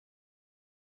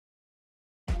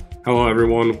Hello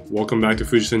everyone, welcome back to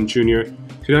fyp Jr.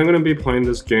 Today I'm going to be playing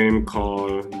this game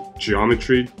called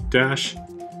Geometry Dash.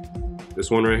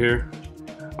 This one right here.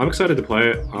 I'm excited to play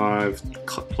it. I've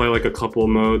played like a couple of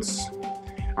modes.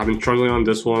 I've been struggling on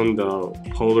this one, the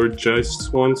polar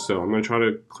gist one, so I'm going to try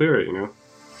to clear it, you know.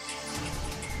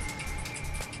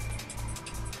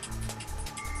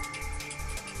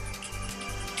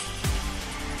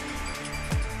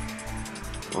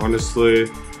 Honestly,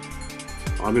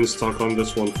 I've been stuck on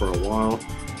this one for a while.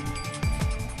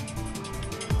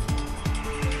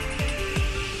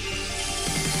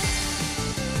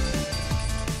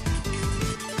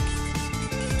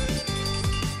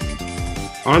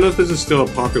 I don't know if this is still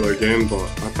a popular game, but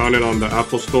I found it on the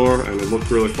Apple Store and it looked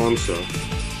really fun, so.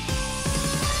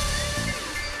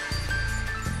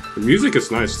 The music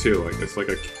is nice too, like it's like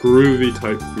a groovy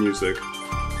type music.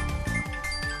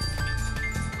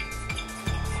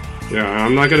 Yeah,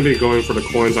 I'm not gonna be going for the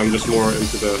coins, I'm just more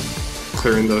into the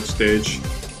clearing the stage.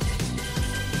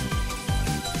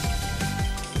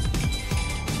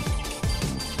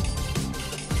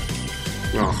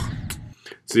 Oh,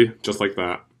 see, just like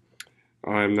that.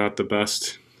 I'm not the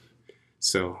best,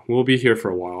 so we'll be here for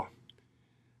a while.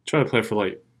 Try to play for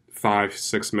like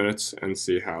 5-6 minutes and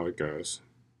see how it goes.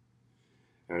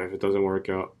 And if it doesn't work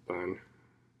out, then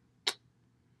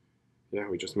yeah,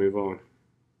 we just move on.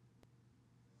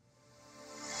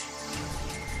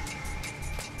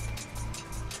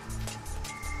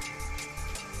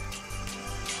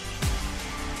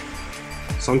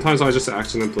 Sometimes I just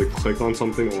accidentally click on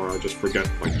something or I just forget,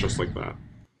 like just like that.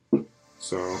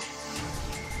 So,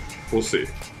 we'll see.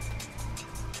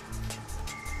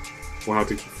 We'll have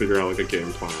to figure out like a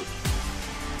game plan.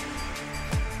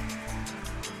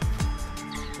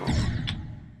 Oh.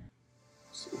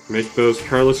 Make those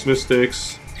careless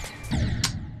mistakes.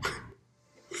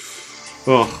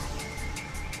 Oh.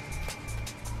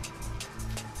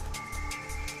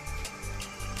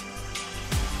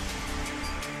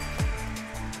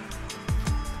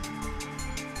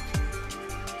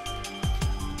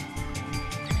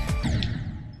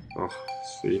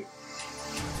 See.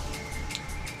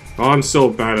 Oh, I'm so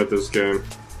bad at this game.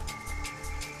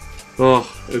 Oh,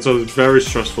 it's a very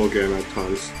stressful game at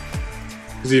times.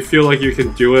 Because you feel like you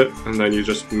can do it, and then you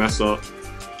just mess up.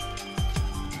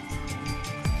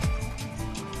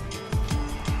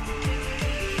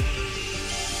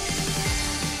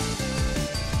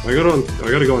 I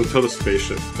gotta go until the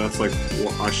spaceship. That's like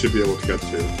what I should be able to get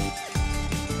to.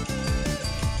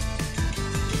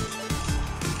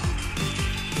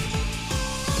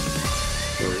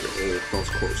 That was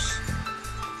close.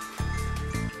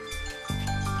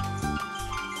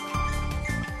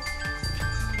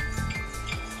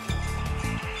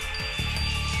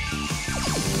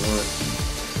 Alright.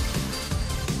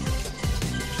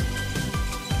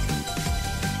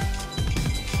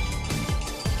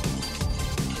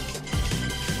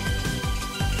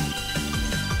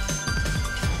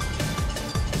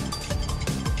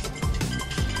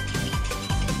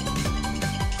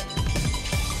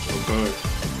 Okay.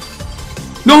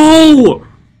 No!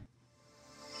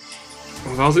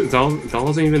 Oh, that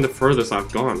wasn't even the furthest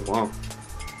I've gone. Wow.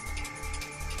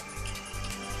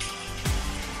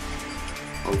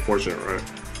 Unfortunate, right?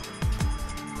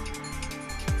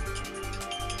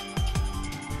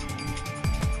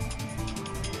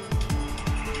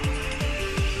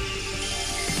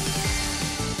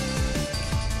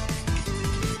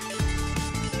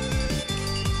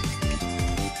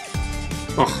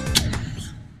 Oh.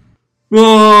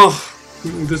 Oh.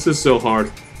 This is so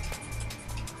hard.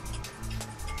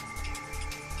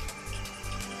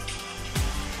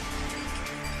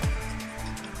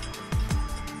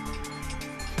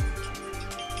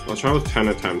 I'll try with 10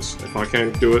 attempts. If I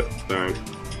can't do it, then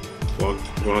we'll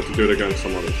have to do it again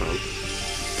some other time.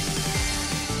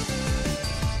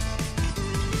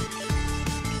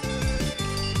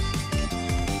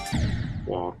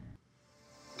 Wow.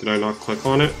 Did I not click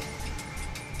on it?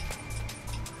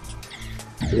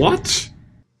 What?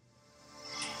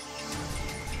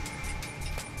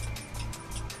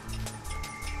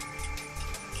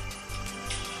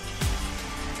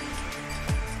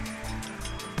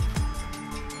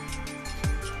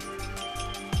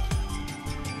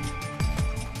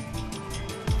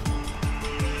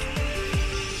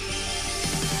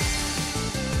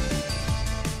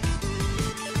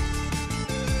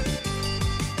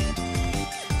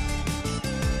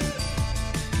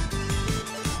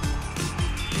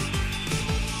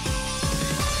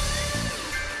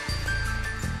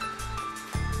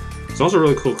 It's also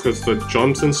really cool because the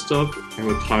jumps and stuff and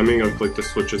the timing of like the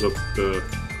switches of the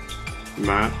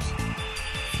map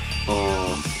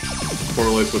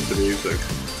correlates with the music.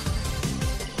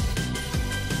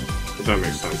 If that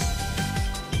makes sense.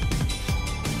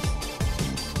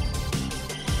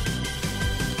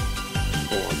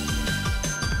 Hold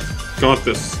on. Got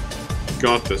this.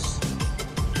 Got this.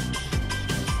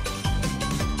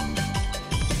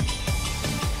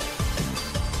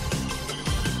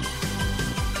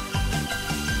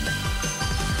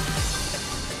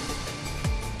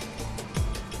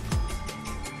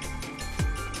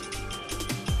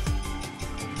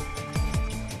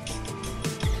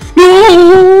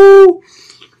 No!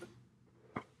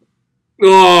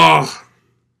 Oh.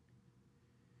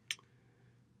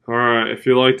 Alright, if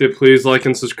you liked it, please like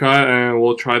and subscribe, and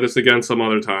we'll try this again some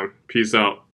other time. Peace out.